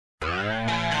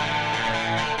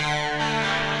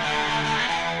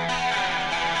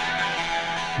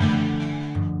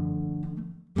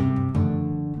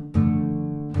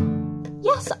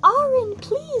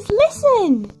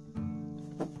darling!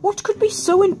 What could be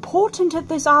so important at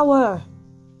this hour?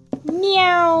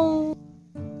 Meow!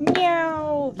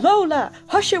 Meow! Lola,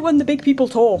 hush it when the big people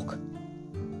talk.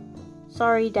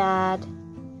 Sorry, Dad.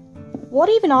 What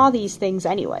even are these things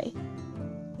anyway?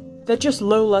 They're just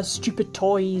Lola's stupid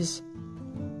toys.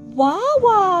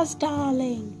 Wawas,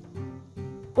 darling.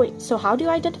 Wait, so how do you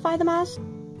identify them as?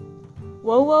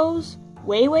 Wowos?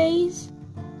 Wayways?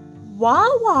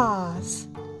 Wawas.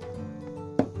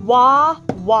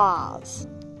 Wawas.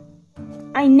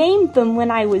 I named them when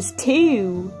I was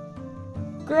 2.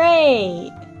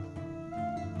 Great.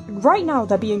 And right now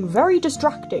they're being very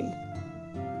distracting.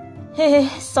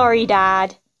 Sorry,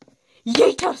 Dad.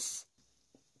 Yeetus!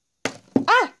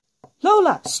 Ah!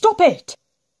 Lola, stop it!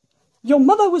 Your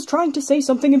mother was trying to say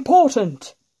something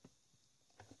important.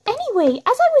 Anyway,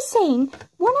 as I was saying,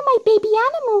 one of my baby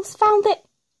animals found it.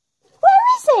 Where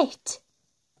is it?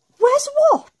 Where's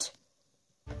what?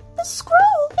 The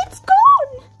scroll, it's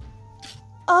gone!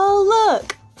 Oh,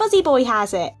 look, Fuzzy Boy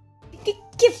has it.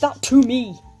 Give that to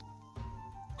me.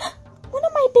 One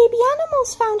of my baby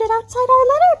animals found it outside our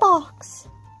letterbox.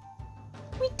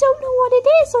 We don't know what it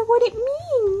is or what it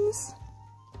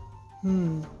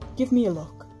means. Give me a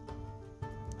look.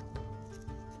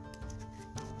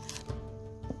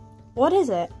 What is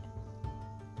it?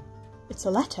 It's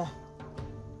a letter.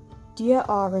 Dear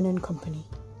Aaron and Company,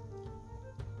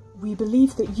 we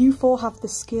believe that you 4 have the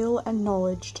skill and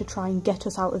knowledge to try and get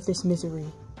us out of this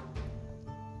misery.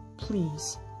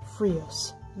 Please, free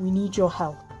us. We need your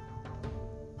help.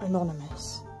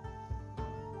 Anonymous.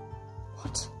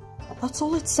 What? That's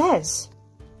all it says.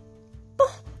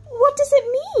 But what does it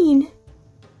mean?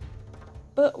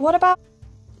 But what about...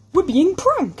 We're being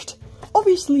pranked!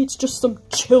 Obviously it's just some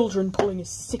children pulling a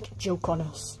sick joke on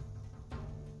us.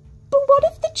 But what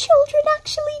if the children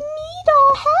actually need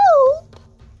our help?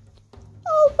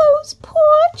 All those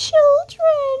poor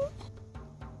children!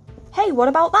 Hey, what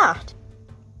about that?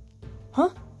 Huh?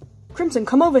 Crimson,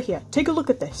 come over here. Take a look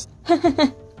at this.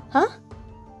 Huh?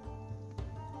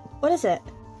 What is it?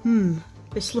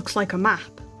 This looks like a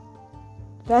map.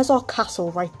 There's our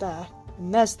castle right there,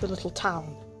 and there's the little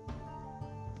town.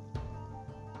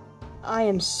 I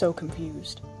am so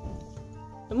confused.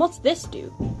 And what's this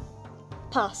do?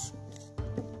 Pass.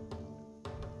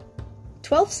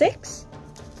 12:6?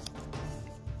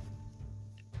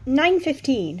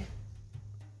 9:15.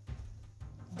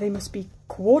 They must be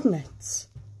coordinates.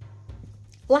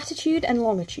 Latitude and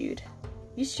longitude.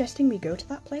 You suggesting we go to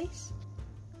that place?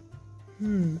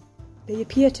 They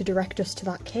appear to direct us to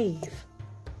that cave.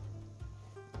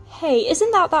 Hey,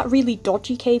 isn't that really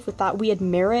dodgy cave with that weird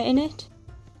mirror in it?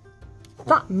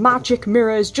 That magic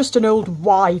mirror is just an old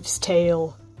wives'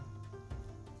 tale.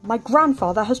 My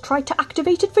grandfather has tried to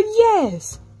activate it for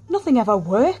years. Nothing ever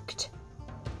worked.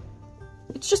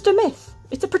 It's just a myth.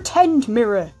 It's a pretend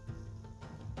mirror.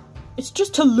 It's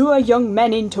just to lure young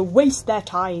men in to waste their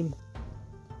time.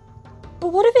 But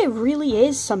what if it really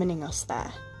is summoning us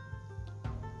there?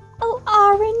 Oh,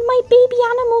 Aaron, my baby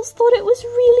animals thought it was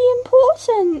really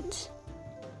important.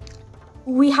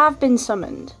 We have been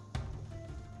summoned.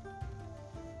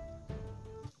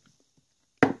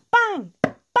 Bang!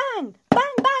 Bang!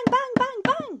 Bang, bang, bang, bang,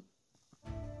 bang!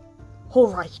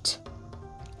 Alright.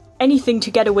 Anything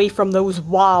to get away from those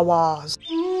wah-wahs.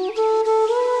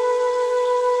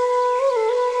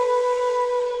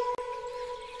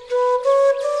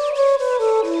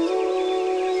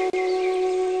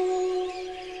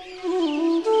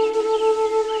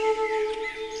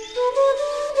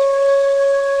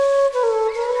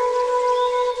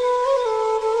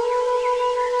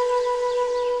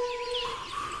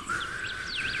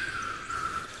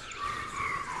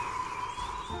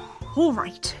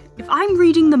 Alright, if I'm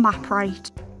reading the map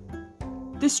right,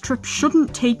 this trip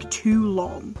shouldn't take too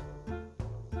long.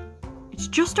 It's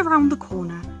just around the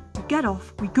corner. We get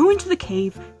off, we go into the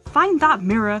cave, find that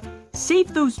mirror,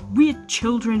 save those weird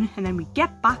children, and then we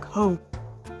get back home.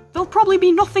 There'll probably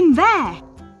be nothing there.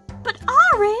 But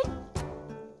Aaron,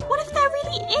 what if there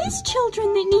really is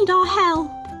children that need our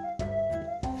help?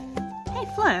 Hey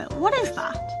Fleur, what is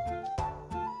that?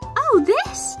 Oh,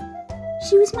 this?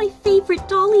 She was my favourite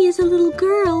dolly as a little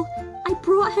girl. I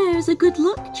brought her as a good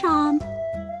luck charm.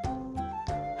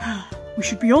 We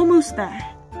should be almost there.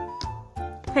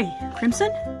 Hey,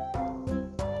 Crimson?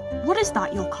 What is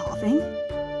that you're carving?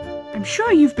 I'm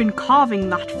sure you've been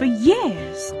carving that for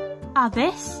years.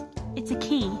 This? It's a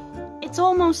key. It's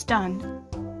almost done.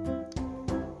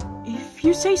 If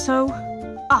you say so.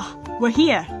 We're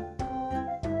here.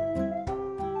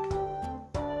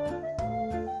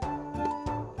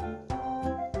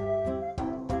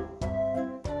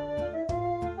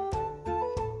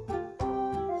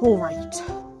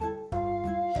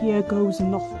 here goes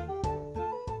nothing.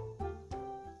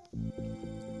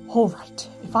 Alright,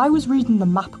 if I was reading the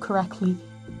map correctly,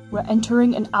 we're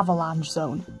entering an avalanche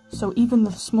zone, so even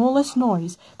the smallest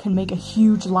noise can make a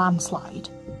huge landslide.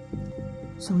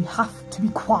 So we have to be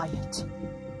quiet.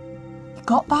 You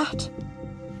got that?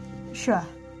 Sure.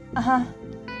 Uh-huh.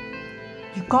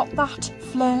 You got that,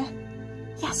 Fleur?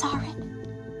 Yes, Aaron.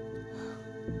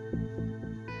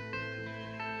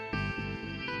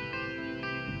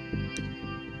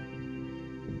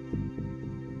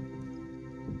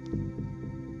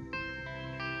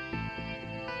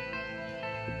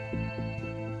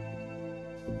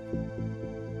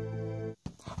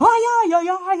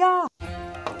 Yeah.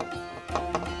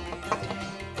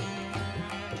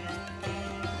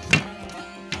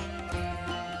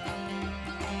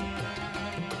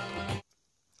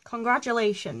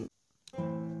 Congratulations.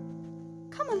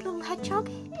 Come on, little hedgehog.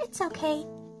 It's okay.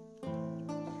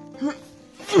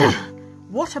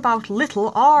 What about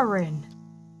little Aaron?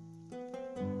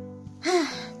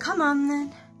 Come on,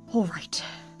 then. Alright.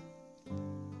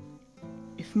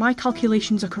 If my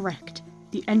calculations are correct,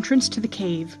 the entrance to the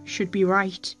cave should be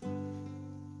right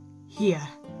here.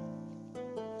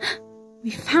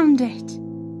 We found it.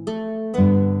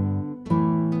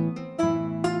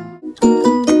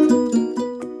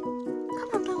 Come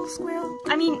on, little squirrel.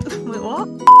 I mean, wait, what?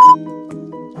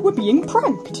 We're being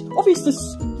pranked. Obviously.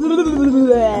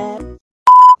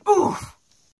 Oof.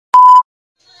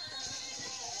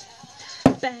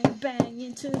 Bang, bang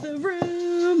into the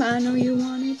room. I know you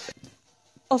want it.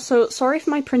 Also, sorry if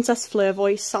my Princess Fleur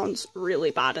voice sounds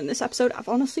really bad in this episode. I've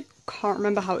honestly can't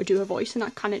remember how to do a voice and I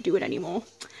can't do it anymore.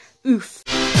 Oof.